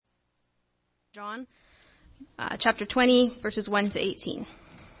John, chapter 20, verses 1 to 18.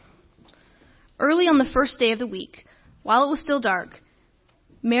 Early on the first day of the week, while it was still dark,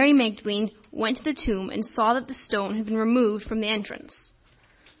 Mary Magdalene went to the tomb and saw that the stone had been removed from the entrance.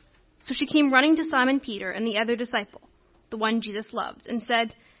 So she came running to Simon Peter and the other disciple, the one Jesus loved, and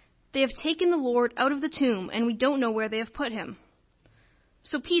said, "They have taken the Lord out of the tomb, and we don't know where they have put him."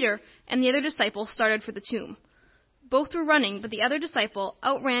 So Peter and the other disciple started for the tomb. Both were running, but the other disciple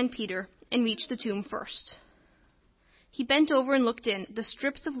outran Peter and reached the tomb first. He bent over and looked in at the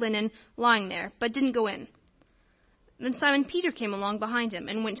strips of linen lying there, but didn't go in. Then Simon Peter came along behind him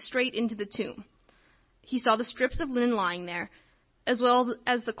and went straight into the tomb. He saw the strips of linen lying there, as well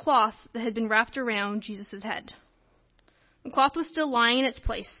as the cloth that had been wrapped around Jesus' head. The cloth was still lying in its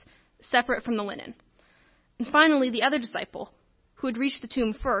place, separate from the linen. And finally, the other disciple, who had reached the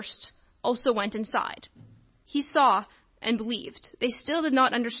tomb first, also went inside. He saw and believed. They still did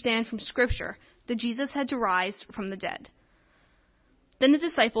not understand from Scripture that Jesus had to rise from the dead. Then the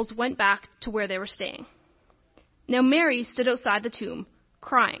disciples went back to where they were staying. Now Mary stood outside the tomb,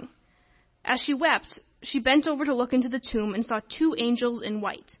 crying. As she wept, she bent over to look into the tomb and saw two angels in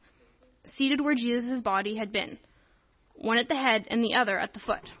white, seated where Jesus' body had been, one at the head and the other at the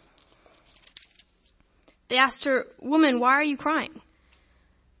foot. They asked her, "Woman, why are you crying?"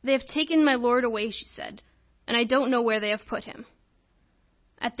 "They have taken my Lord away," she said, "and I don't know where they have put him."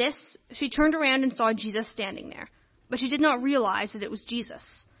 At this, she turned around and saw Jesus standing there, but she did not realize that it was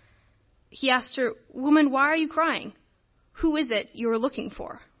Jesus. He asked her, "Woman, why are you crying? Who is it you are looking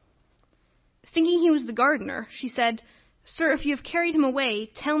for?" Thinking he was the gardener, she said, "Sir, if you have carried him away,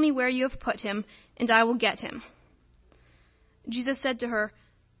 tell me where you have put him, and I will get him." Jesus said to her,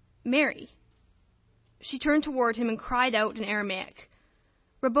 "Mary." She turned toward him and cried out in Aramaic,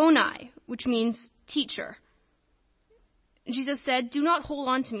 "Rabboni," which means teacher. Jesus said, "Do not hold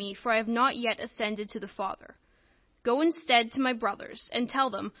on to me, for I have not yet ascended to the Father. Go instead to my brothers and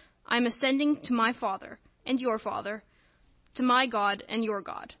tell them, I am ascending to my Father and your Father, to my God and your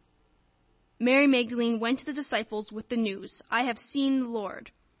God." Mary Magdalene went to the disciples with the news, "I have seen the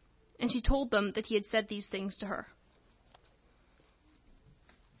Lord," and she told them that he had said these things to her.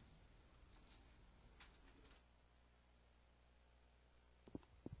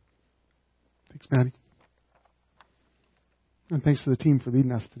 Thanks, Maddie. And thanks to the team for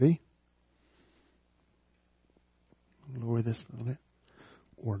leading us today. I'll lower this a little bit.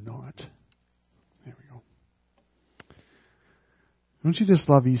 Or not. There we go. Don't you just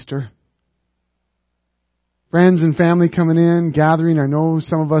love Easter? Friends and family coming in, gathering. I know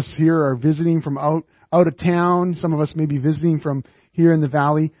some of us here are visiting from out of town. Some of us may be visiting from here in the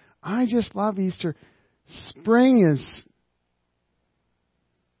valley. I just love Easter. Spring is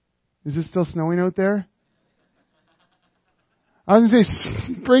it still snowing out there? I was going to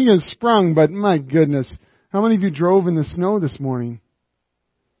say spring has sprung, but my goodness. How many of you drove in the snow this morning?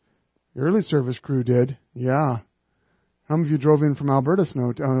 The early service crew did. Yeah. How many of you drove in from Alberta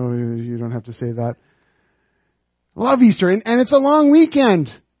snow? Oh, you don't have to say that. Love Easter. And it's a long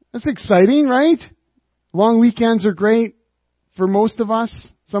weekend. That's exciting, right? Long weekends are great for most of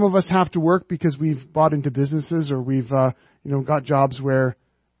us. Some of us have to work because we've bought into businesses or we've got jobs where,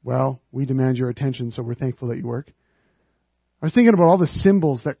 well, we demand your attention, so we're thankful that you work. I was thinking about all the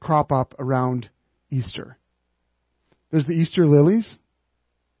symbols that crop up around Easter. There's the Easter lilies.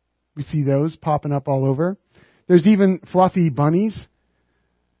 We see those popping up all over. There's even fluffy bunnies.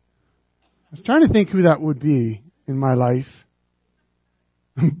 I was trying to think who that would be in my life.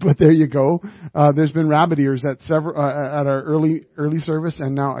 But there you go. There's been rabbit ears at our early service,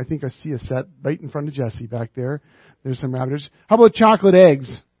 and now I think I see a set right in front of Jesse back there. There's some rabbit ears. How about chocolate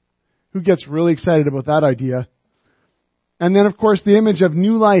eggs? Who gets really excited about that idea? And then, of course, the image of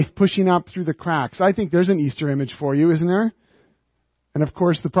new life pushing up through the cracks. I think there's an Easter image for you, isn't there? And, of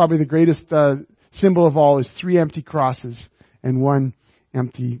course, probably the greatest symbol of all is 3 empty crosses and 1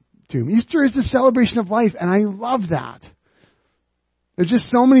 empty tomb. Easter is the celebration of life, and I love that. There's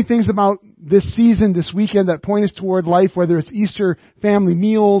just so many things about this season, this weekend, that point us toward life, whether it's Easter family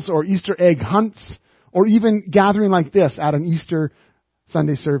meals or Easter egg hunts or even gathering like this at an Easter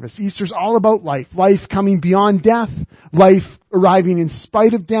Sunday service. Easter's all about life. Life coming beyond death. Life arriving in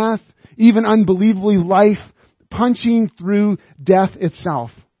spite of death. Even unbelievably, life punching through death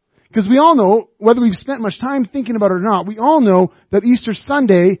itself. Because we all know, whether we've spent much time thinking about it or not, we all know that Easter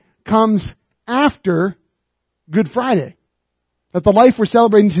Sunday comes after Good Friday. That the life we're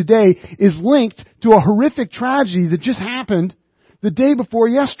celebrating today is linked to a horrific tragedy that just happened the day before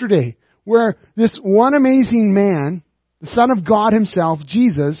yesterday, where this one amazing man, the Son of God himself,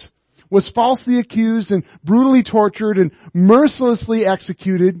 Jesus, was falsely accused and brutally tortured and mercilessly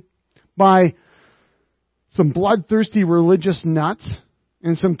executed by some bloodthirsty religious nuts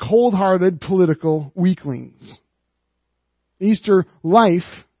and some cold-hearted political weaklings. Easter life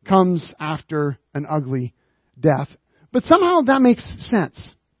comes after an ugly death. But somehow that makes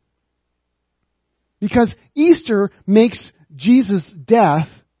sense. Because Easter makes Jesus' death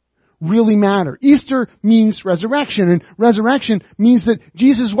really matter. Easter means resurrection, and resurrection means that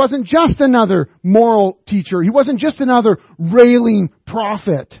Jesus wasn't just another moral teacher. He wasn't just another railing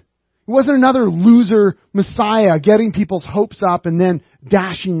prophet. He wasn't another loser Messiah getting people's hopes up and then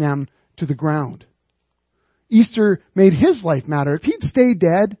dashing them to the ground. Easter made his life matter. If he'd stayed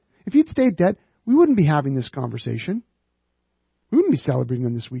dead, we wouldn't be having this conversation. We wouldn't be celebrating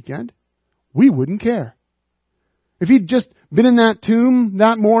him this weekend. We wouldn't care. If he'd just been in that tomb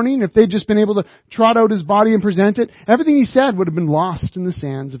that morning, if they'd just been able to trot out his body and present it, everything he said would have been lost in the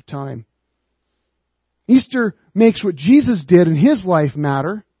sands of time. Easter makes what Jesus did in his life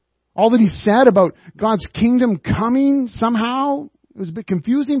matter. All that he said about God's kingdom coming somehow, it was a bit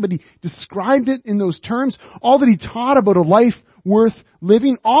confusing, but he described it in those terms. All that he taught about a life worth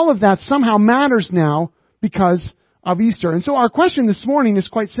living, all of that somehow matters now because of Easter. And so our question this morning is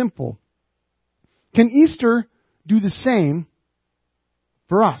quite simple. Can Easter do the same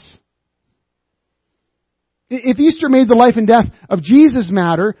for us? If Easter made the life and death of Jesus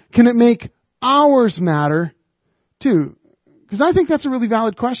matter, can it make ours matter too? Because I think that's a really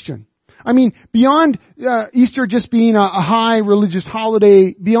valid question. I mean, beyond Easter just being a high religious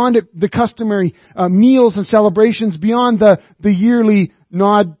holiday, beyond it, the customary meals and celebrations, beyond the yearly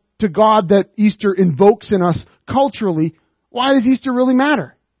nod to God that Easter invokes in us culturally, why does Easter really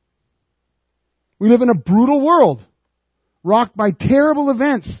matter? We live in a brutal world, rocked by terrible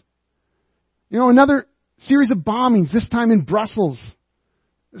events. Another series of bombings, this time in Brussels.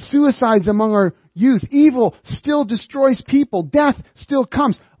 Suicides among our youth. Evil still destroys people. Death still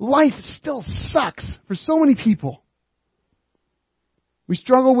comes. Life still sucks for so many people. We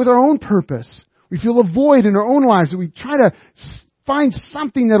struggle with our own purpose. We feel a void in our own lives. We try to find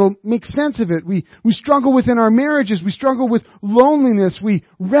something that'll make sense of it. We struggle within our marriages. We struggle with loneliness. We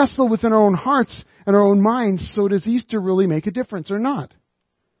wrestle within our own hearts and our own minds. So does Easter really make a difference or not?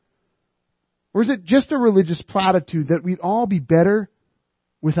 Or is it just a religious platitude that we'd all be better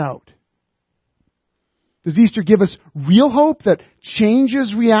without? Does Easter give us real hope that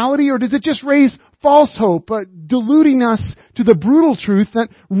changes reality, or does it just raise false hope, deluding us to the brutal truth that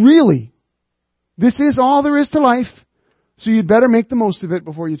really, this is all there is to life, so you'd better make the most of it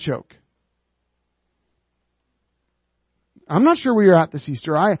before you choke? I'm not sure where you're at this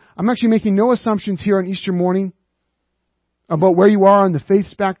Easter. I'm actually making no assumptions here on Easter morning about where you are on the faith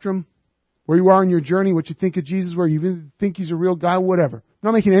spectrum, where you are in your journey, what you think of Jesus, where you think He's a real guy, whatever. I'm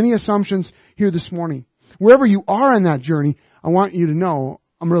not making any assumptions here this morning. Wherever you are on that journey, I want you to know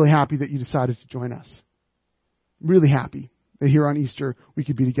I'm really happy that you decided to join us. Really happy that here on Easter we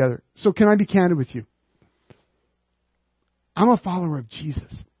could be together. So can I be candid with you? I'm a follower of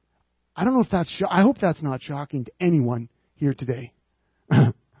Jesus. I don't know if that's I hope that's not shocking to anyone here today.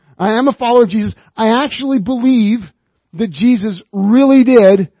 I am a follower of Jesus. I actually believe that Jesus really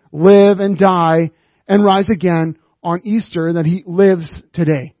did live and die and rise again on Easter, and that He lives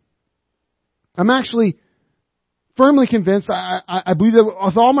today. I'm actually firmly convinced, I believe that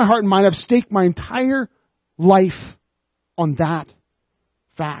with all my heart and mind, I've staked my entire life on that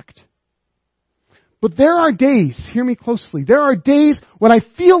fact. But there are days, hear me closely, there are days when I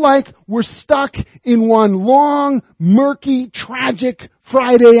feel like we're stuck in one long, murky, tragic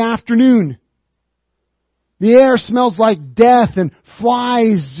Friday afternoon. The air smells like death and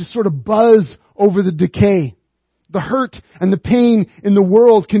flies just sort of buzz over the decay. The hurt and the pain in the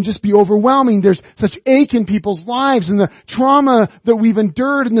world can just be overwhelming. There's such ache in people's lives, and the trauma that we've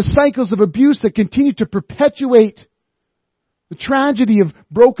endured, and the cycles of abuse that continue to perpetuate the tragedy of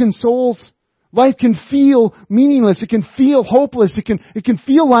broken souls. Life can feel meaningless. It can feel hopeless. It can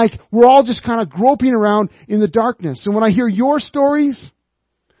feel like we're all just kind of groping around in the darkness. And when I hear your stories,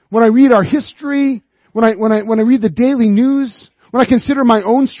 when I read our history, when I read the daily news, when I consider my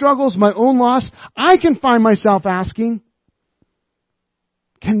own struggles, my own loss, I can find myself asking,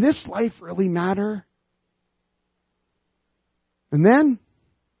 can this life really matter? And then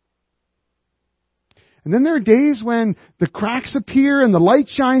there are days when the cracks appear and the light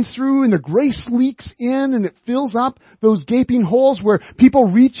shines through and the grace leaks in and it fills up those gaping holes where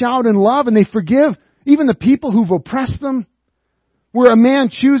people reach out in love and they forgive even the people who've oppressed them. Where a man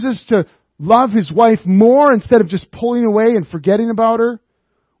chooses to love his wife more instead of just pulling away and forgetting about her.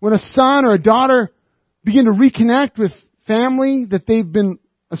 When a son or a daughter begin to reconnect with family that they've been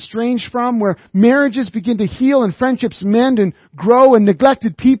estranged from. Where marriages begin to heal and friendships mend and grow, and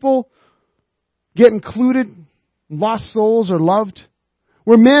neglected people get included, lost souls are loved,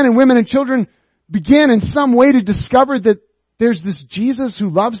 where men and women and children begin in some way to discover that there's this Jesus who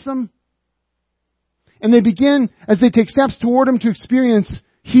loves them. And they begin, as they take steps toward Him, to experience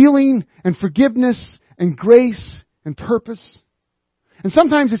healing and forgiveness and grace and purpose. And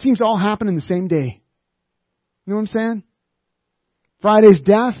sometimes it seems to all happen in the same day. You know what I'm saying? Friday's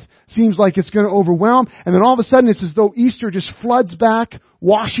death seems like it's going to overwhelm, and then all of a sudden it's as though Easter just floods back,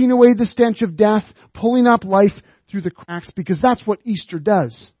 washing away the stench of death, pulling up life through the cracks, because that's what Easter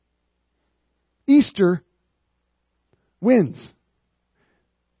does. Easter wins.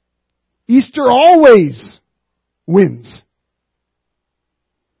 Easter always wins.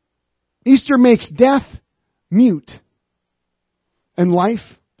 Easter makes death mute and life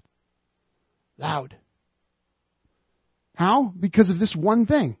loud. How? Because of this one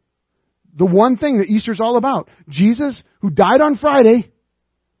thing. The one thing that Easter's all about. Jesus, who died on Friday,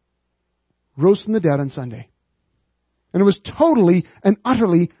 rose from the dead on Sunday. And it was totally and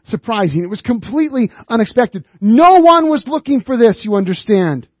utterly surprising. It was completely unexpected. No one was looking for this, you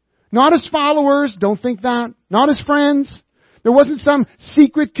understand. Not His followers, don't think that. Not His friends. There wasn't some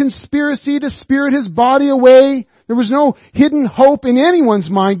secret conspiracy to spirit His body away. There was no hidden hope in anyone's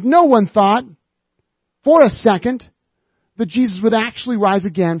mind. No one thought for a second that Jesus would actually rise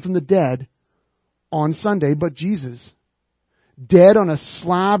again from the dead on Sunday. But Jesus, dead on a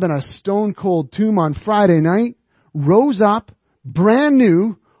slab in a stone-cold tomb on Friday night, rose up brand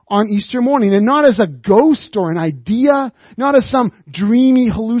new on Easter morning. And not as a ghost or an idea, not as some dreamy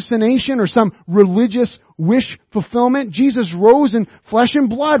hallucination or some religious wish fulfillment. Jesus rose in flesh and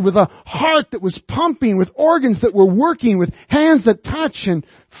blood with a heart that was pumping, with organs that were working, with hands that touch and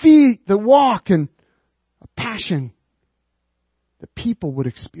feet that walk, and a passion that people would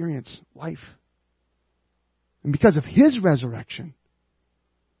experience life. And because of His resurrection,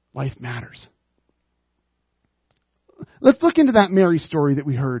 life matters. Let's look into that Mary story that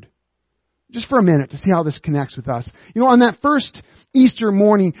we heard just for a minute to see how this connects with us. You know, on that first Easter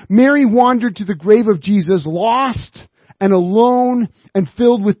morning, Mary wandered to the grave of Jesus, lost and alone and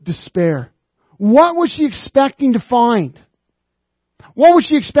filled with despair. What was she expecting to find? What was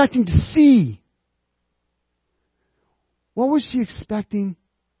she expecting to see? What was she expecting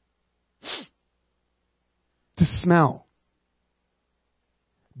to smell?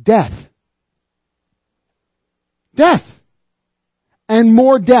 Death. Death. And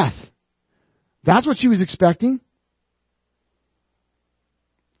more death. That's what she was expecting.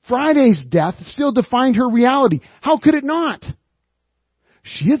 Friday's death still defined her reality. How could it not?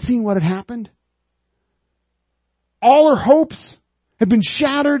 She had seen what had happened. All her hopes had been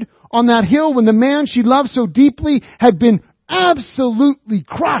shattered on that hill when the man she loved so deeply had been absolutely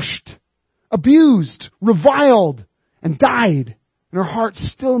crushed, abused, reviled, and died. And her heart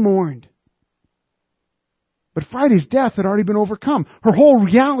still mourned. But Friday's death had already been overcome. Her whole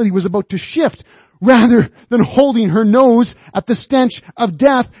reality was about to shift. Rather than holding her nose at the stench of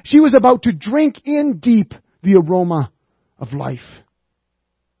death, she was about to drink in deep the aroma of life.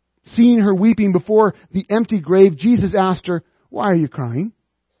 Seeing her weeping before the empty grave, Jesus asked her, "Why are you crying?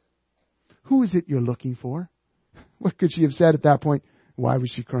 Who is it you're looking for?" What could she have said at that point? Why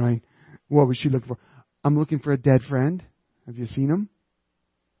was she crying? What was she looking for? "I'm looking for a dead friend. Have you seen him?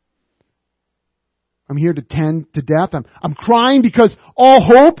 I'm here to tend to death. I'm crying because all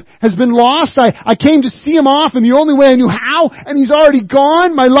hope has been lost. I came to see him off, and the only way I knew how, and he's already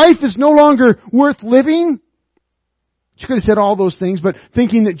gone. My life is no longer worth living." She could have said all those things, but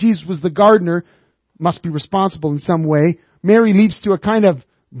thinking that Jesus was the gardener, must be responsible in some way, Mary leaps to a kind of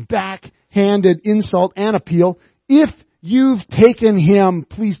backhanded insult and appeal. "If you've taken him,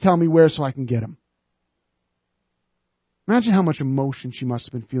 please tell me where so I can get him." Imagine how much emotion she must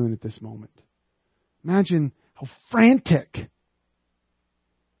have been feeling at this moment. Imagine how frantic.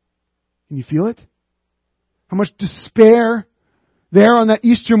 Can you feel it? How much despair there on that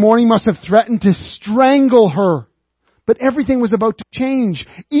Easter morning must have threatened to strangle her. But everything was about to change.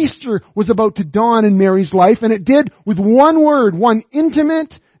 Easter was about to dawn in Mary's life, and it did with one word, one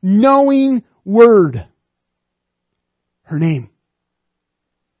intimate, knowing word. Her name.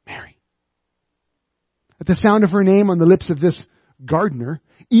 Mary. At the sound of her name on the lips of this gardener,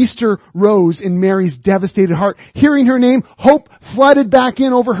 Easter rose in Mary's devastated heart. Hearing her name, hope flooded back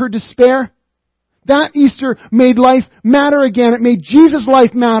in over her despair. That Easter made life matter again. It made Jesus'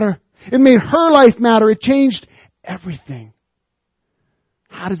 life matter. It made her life matter. It changed everything.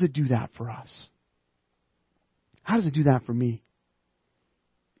 How does it do that for us? How does it do that for me?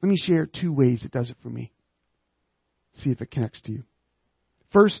 Let me share 2 ways it does it for me. See if it connects to you.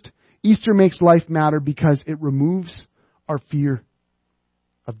 First, Easter makes life matter because it removes our fear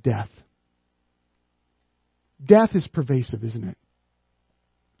of death. death is pervasive, isn't it?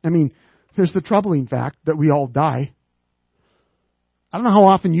 I mean, there's the troubling fact that we all die. I don't know how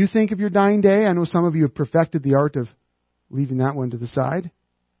often you think of your dying day. I know some of you have perfected the art of leaving that one to the side.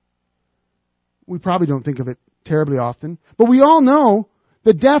 We probably don't think of it terribly often. But we all know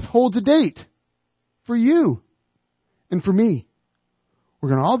that death holds a date for you and for me. We're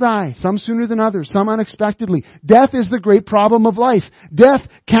going to all die, some sooner than others, some unexpectedly. Death is the great problem of life. Death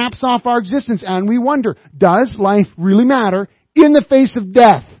caps off our existence, and we wonder, does life really matter in the face of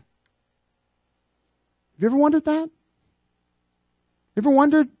death? Have you ever wondered that?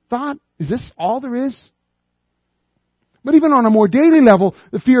 Ever thought, is this all there is? But even on a more daily level,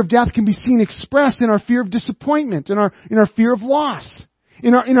 the fear of death can be seen expressed in our fear of disappointment, in our fear of loss,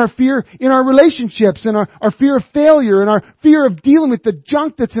 in our fear in our relationships, in our fear of failure, in our fear of dealing with the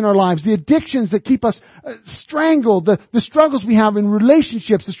junk that's in our lives, the addictions that keep us strangled, the struggles we have in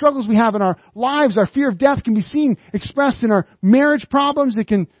relationships, the struggles we have in our lives. Our fear of death can be seen expressed in our marriage problems. It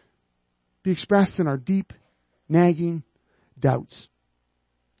can be expressed in our deep, nagging doubts.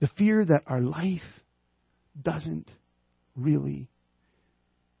 The fear that our life doesn't really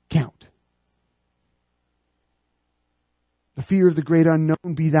count. The fear of the great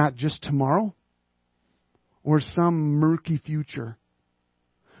unknown, be that just tomorrow or some murky future.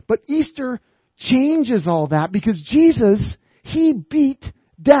 But Easter changes all that because Jesus, He beat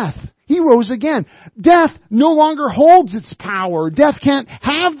death. He rose again. Death no longer holds its power. Death can't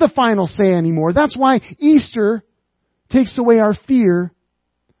have the final say anymore. That's why Easter takes away our fear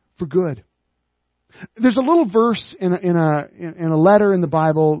for good. There's a little verse in a letter in the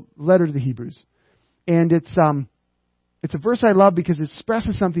Bible, letter to the Hebrews, and it's a verse I love because it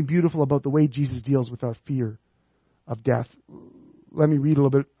expresses something beautiful about the way Jesus deals with our fear of death. Let me read a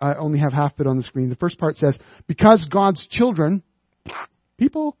little bit. I only have half of it on the screen. The first part says, because God's children,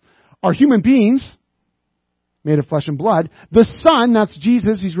 people, are human beings made of flesh and blood, the Son, that's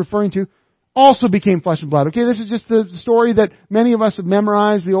Jesus he's referring to, also became flesh and blood. Okay, this is just the story that many of us have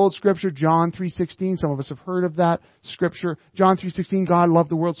memorized, the old scripture, John 3:16. Some of us have heard of that scripture. John 3:16, God loved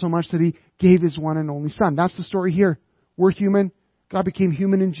the world so much that He gave His one and only Son. That's the story here. We're human. God became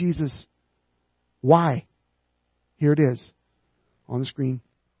human in Jesus. Why? Here it is on the screen.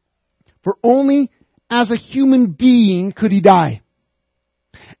 For only as a human being could He die.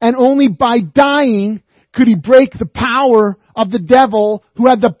 And only by dying could He break the power of the devil who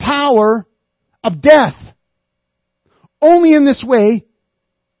had the power of death. Only in this way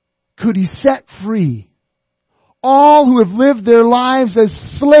could He set free all who have lived their lives as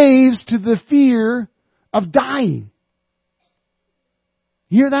slaves to the fear of dying.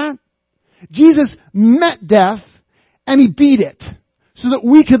 Hear that? Jesus met death and He beat it so that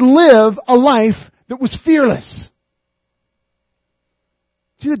we could live a life that was fearless.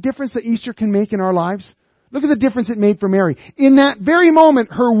 See the difference that Easter can make in our lives? Look at the difference it made for Mary. In that very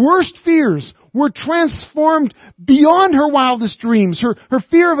moment, her worst fears were transformed beyond her wildest dreams. Her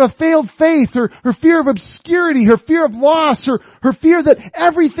fear of a failed faith, her fear of obscurity, her fear of loss, her fear that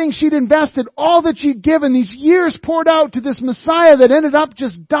everything she'd invested, all that she'd given, these years poured out to this Messiah that ended up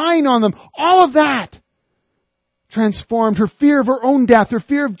just dying on them. All of that transformed her fear of her own death, her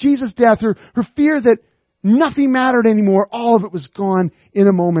fear of Jesus' death, her fear that nothing mattered anymore. All of it was gone in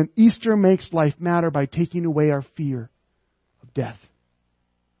a moment. Easter makes life matter by taking away our fear of death.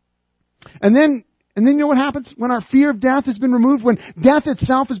 And then you know what happens? When our fear of death has been removed, when death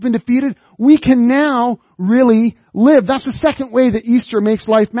itself has been defeated, we can now really live. That's the second way that Easter makes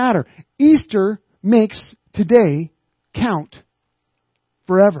life matter. Easter makes today count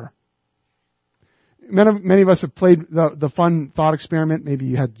forever. Many of us have played the fun thought experiment. Maybe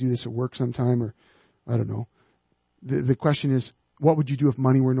you had to do this at work sometime, or I don't know. The question is, what would you do if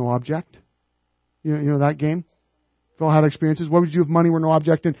money were no object? You know that game? We've all had experiences. What would you do if money were no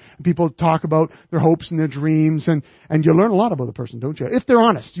object? And people talk about their hopes and their dreams, and you learn a lot about the person, don't you? If they're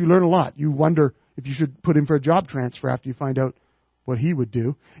honest, you learn a lot. You wonder if you should put in for a job transfer after you find out what he would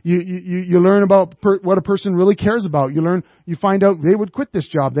do. You learn about what a person really cares about. You find out they would quit this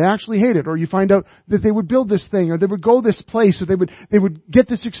job. They actually hate it. Or you find out that they would build this thing, or they would go this place, or they would get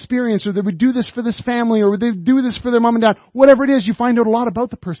this experience, or they would do this for this family, or they would do this for their mom and dad. Whatever it is, you find out a lot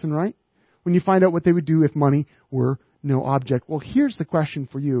about the person, right? When you find out what they would do if money were no object. Well, here's the question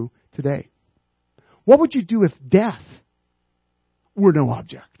for you today. What would you do if death were no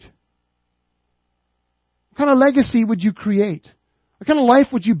object? What kind of legacy would you create? What kind of life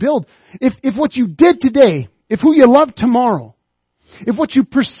would you build? If what you did today, if who you love tomorrow, if what you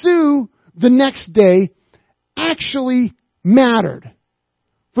pursue the next day actually mattered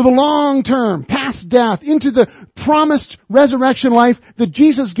for the long term, past death, into the promised resurrection life that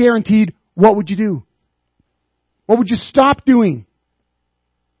Jesus guaranteed, what would you do? What would you stop doing?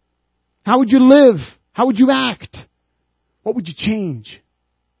 How would you live? How would you act? What would you change?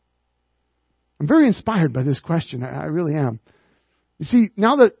 I'm very inspired by this question. I really am. You see,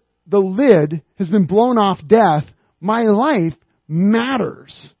 now that the lid has been blown off death, my life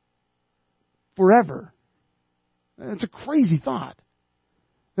matters forever. It's a crazy thought.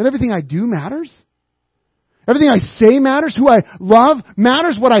 That everything I do matters. Everything I say matters. Who I love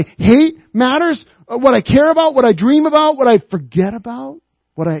matters. What I hate matters. What I care about, what I dream about, what I forget about,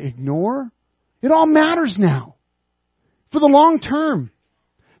 what I ignore. It all matters now. For the long term.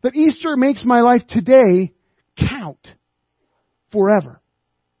 That Easter makes my life today count forever.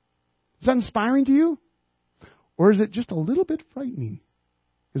 Is that inspiring to you? Or is it just a little bit frightening?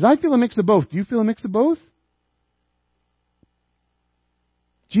 Because I feel a mix of both. Do you feel a mix of both?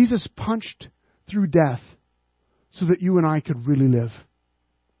 Jesus punched through death so that you and I could really live.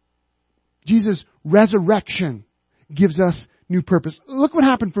 Jesus' resurrection gives us new purpose. Look what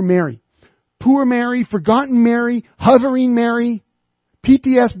happened for Mary. Poor Mary, forgotten Mary, hovering Mary,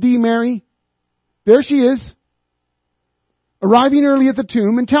 PTSD Mary. There she is, arriving early at the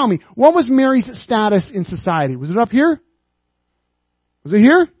tomb. And tell me, what was Mary's status in society? Was it up here? Was it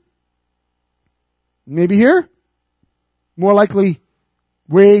here? Maybe here? More likely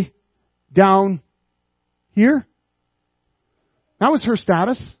way down here? That was her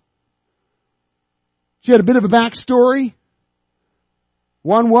status. She had a bit of a backstory.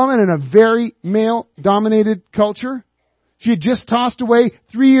 One woman in a very male-dominated culture. She had just tossed away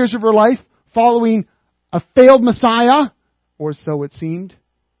 3 years of her life following a failed Messiah, or so it seemed.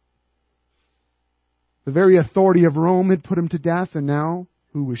 The very authority of Rome had put him to death, and now,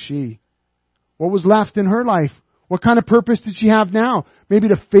 who was she? What was left in her life? What kind of purpose did she have now? Maybe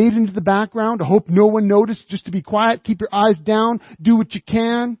to fade into the background, to hope no one noticed, just to be quiet, keep your eyes down, do what you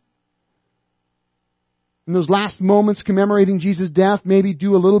can. In those last moments commemorating Jesus' death, maybe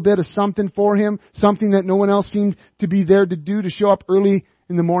do a little bit of something for Him, something that no one else seemed to be there to do, to show up early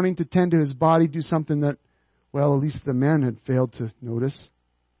in the morning to tend to His body, do something that, well, at least the men had failed to notice.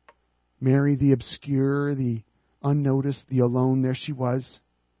 Mary, the obscure, the unnoticed, the alone, there she was.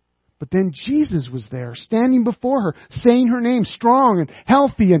 But then Jesus was there, standing before her, saying her name, strong and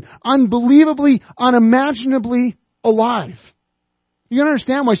healthy and unbelievably, unimaginably alive. You can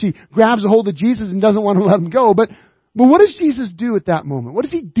understand why she grabs a hold of Jesus and doesn't want to let him go. But what does Jesus do at that moment? What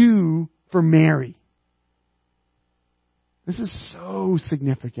does He do for Mary? This is so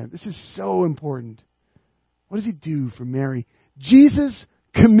significant. This is so important. What does He do for Mary? Jesus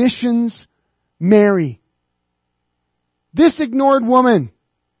commissions Mary. This ignored woman.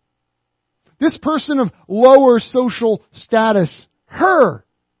 This person of lower social status. Her.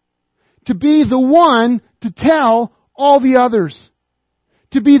 To be the one to tell all the others.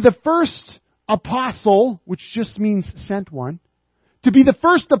 To be the first apostle, which just means sent one. To be the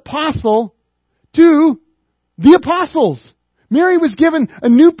first apostle to the apostles. Mary was given a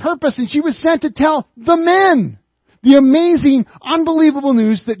new purpose and she was sent to tell the men the amazing, unbelievable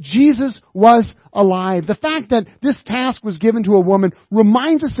news that Jesus was alive. The fact that this task was given to a woman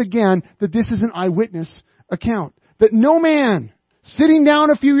reminds us again that this is an eyewitness account. That no man sitting down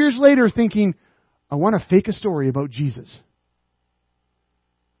a few years later thinking, I want to fake a story about Jesus.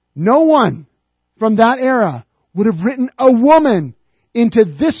 No one from that era would have written a woman into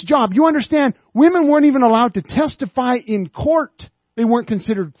this job. You understand, women weren't even allowed to testify in court. They weren't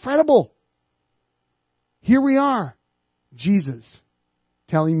considered credible. Here we are, Jesus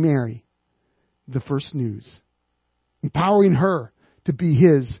telling Mary the first news, empowering her to be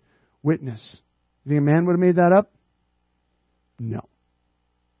His witness. You think a man would have made that up? No.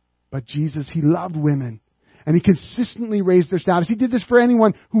 But Jesus, He loved women. And He consistently raised their status. He did this for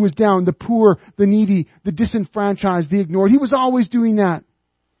anyone who was down, the poor, the needy, the disenfranchised, the ignored. He was always doing that.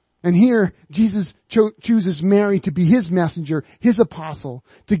 And here, Jesus chooses Mary to be His messenger, His apostle,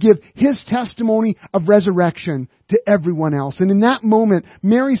 to give His testimony of resurrection to everyone else. And in that moment,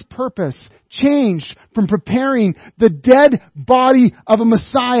 Mary's purpose changed from preparing the dead body of a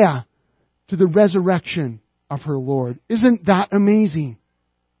Messiah to the resurrection of her Lord. Isn't that amazing?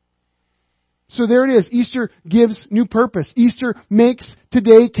 So there it is. Easter gives new purpose. Easter makes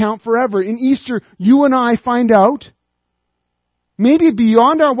today count forever. In Easter, you and I find out, maybe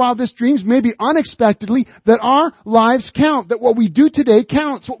beyond our wildest dreams, maybe unexpectedly, that our lives count. That what we do today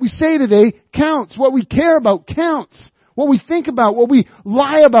counts. What we say today counts. What we care about counts. What we think about, what we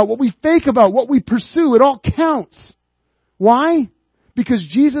lie about, what we fake about, what we pursue, it all counts. Why? Because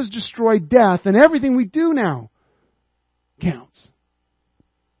Jesus destroyed death, and everything we do now counts.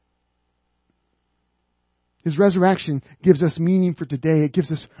 His resurrection gives us meaning for today. It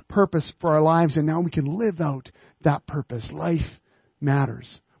gives us purpose for our lives, and now we can live out that purpose. Life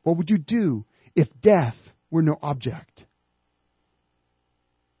matters. What would you do if death were no object?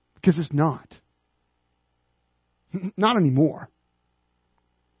 Because it's not. Not anymore.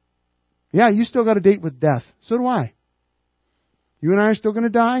 Yeah, you still got a date with death. So do I. You and I are still going to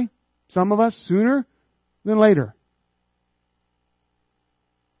die. Some of us sooner than later.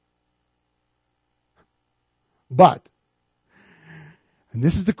 But, and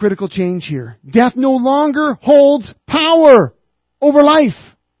this is the critical change here, death no longer holds power over life.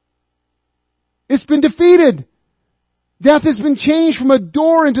 It's been defeated. Death has been changed from a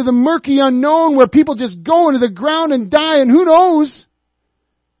door into the murky unknown where people just go into the ground and die, and who knows,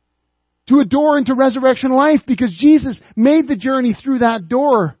 to a door into resurrection life, because Jesus made the journey through that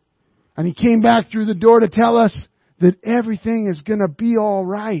door. And He came back through the door to tell us that everything is going to be all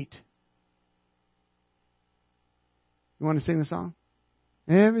right. You want to sing the song?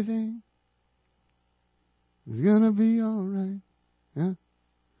 Everything is going to be all right. Yeah?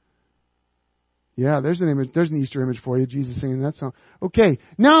 Yeah, there's an image. There's an Easter image for you. Jesus singing that song. Okay,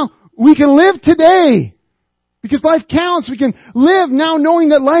 now we can live today because life counts. We can live now knowing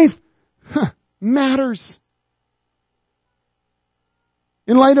that life matters.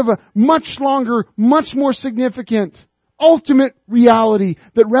 In light of a much longer, much more significant, ultimate reality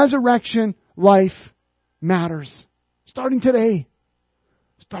that resurrection life matters. Starting today.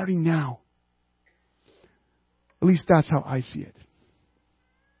 Starting now. At least that's how I see it.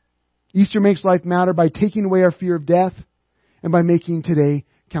 Easter makes life matter by taking away our fear of death and by making today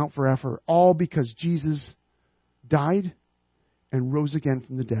count for effort. All because Jesus died and rose again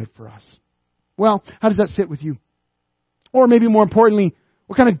from the dead for us. Well, how does that sit with you? Or maybe more importantly,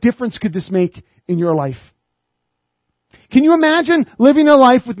 what kind of difference could this make in your life? Can you imagine living a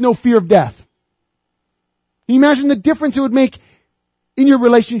life with no fear of death? Can you imagine the difference it would make in your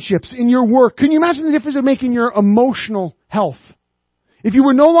relationships, in your work? Can you imagine the difference it would make in your emotional health? If you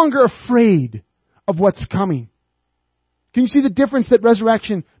were no longer afraid of what's coming. Can you see the difference that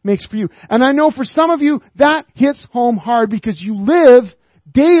resurrection makes for you? And I know for some of you, that hits home hard because you live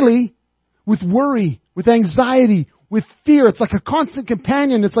daily with worry, with anxiety, with fear. It's like a constant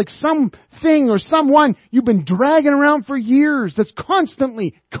companion. It's like something or someone you've been dragging around for years that's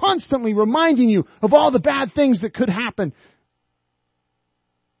constantly reminding you of all the bad things that could happen.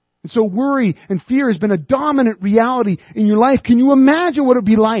 And so worry and fear has been a dominant reality in your life. Can you imagine what it would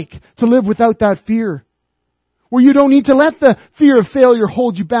be like to live without that fear? Where you don't need to let the fear of failure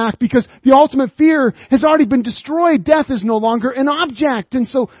hold you back because the ultimate fear has already been destroyed. Death is no longer an object. And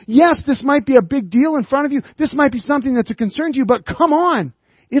so, yes, this might be a big deal in front of you. This might be something that's a concern to you, but come on.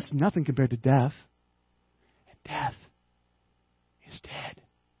 It's nothing compared to death. And death is dead.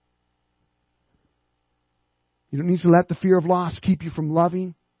 You don't need to let the fear of loss keep you from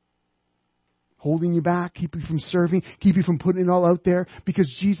loving, holding you back, keep you from serving, keep you from putting it all out there, because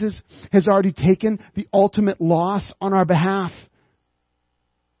Jesus has already taken the ultimate loss on our behalf.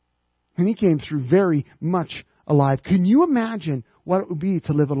 And He came through very much alive. Can you imagine what it would be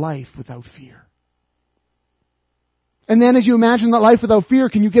to live a life without fear? And then as you imagine that life without fear,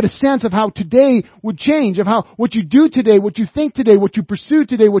 can you get a sense of how today would change, of how what you do today, what you think today, what you pursue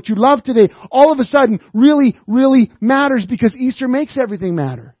today, what you love today, all of a sudden really, really matters because Easter makes everything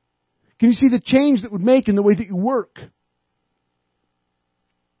matter. Can you see the change that would make in the way that you work?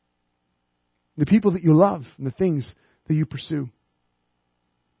 The people that you love and the things that you pursue.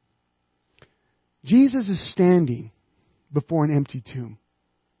 Jesus is standing before an empty tomb.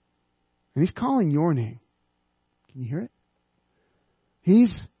 And He's calling your name. Can you hear it?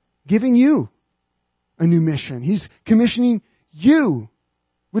 He's giving you a new mission. He's commissioning you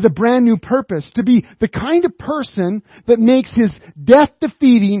with a brand new purpose, to be the kind of person that makes His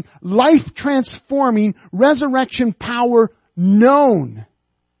death-defeating, life-transforming, resurrection power known.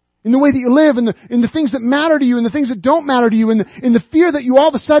 In the way that you live, in the things that matter to you, and the things that don't matter to you, in the fear that you all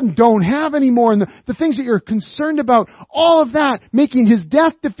of a sudden don't have anymore, and the things that you're concerned about, all of that, making His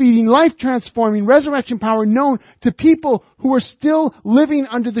death-defeating, life-transforming, resurrection power known to people who are still living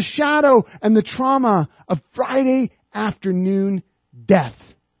under the shadow and the trauma of Friday afternoon death.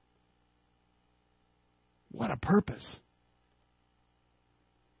 What a purpose.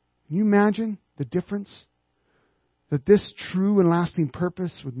 Can you imagine the difference that this true and lasting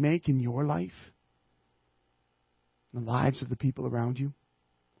purpose would make in your life? The lives of the people around you?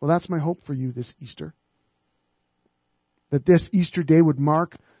 Well, that's my hope for you this Easter. That this Easter day would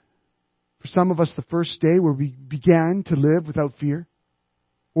mark, for some of us, the first day where we began to live without fear,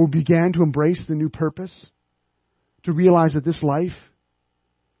 or began to embrace the new purpose, to realize that this life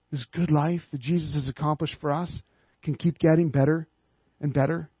this good life that Jesus has accomplished for us can keep getting better and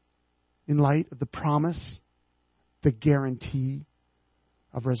better in light of the promise, the guarantee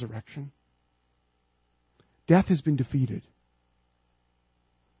of resurrection. Death has been defeated.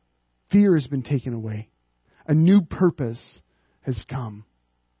 Fear has been taken away. A new purpose has come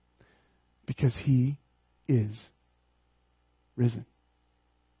because He is risen.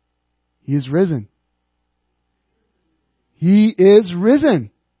 He is risen. He is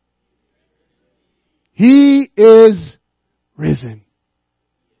risen. He is risen.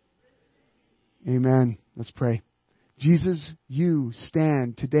 Amen. Let's pray. Jesus, you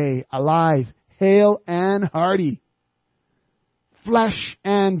stand today alive, hale and hearty, flesh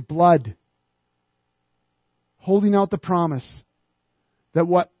and blood, holding out the promise that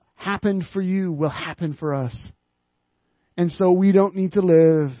what happened for you will happen for us. And so we don't need to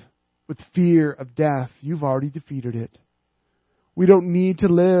live with fear of death. You've already defeated it. We don't need to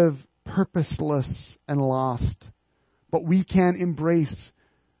live purposeless and lost, but we can embrace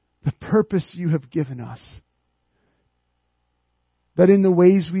the purpose you have given us. That in the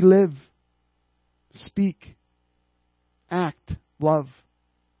ways we live, speak, act, love,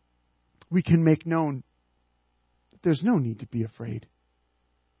 we can make known that there's no need to be afraid.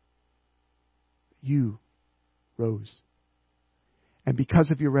 You rose. And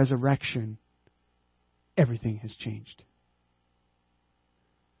because of your resurrection, everything has changed.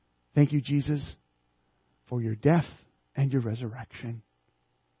 Thank you, Jesus, for your death and your resurrection,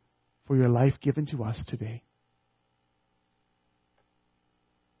 for your life given to us today.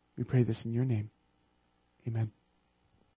 We pray this in your name. Amen.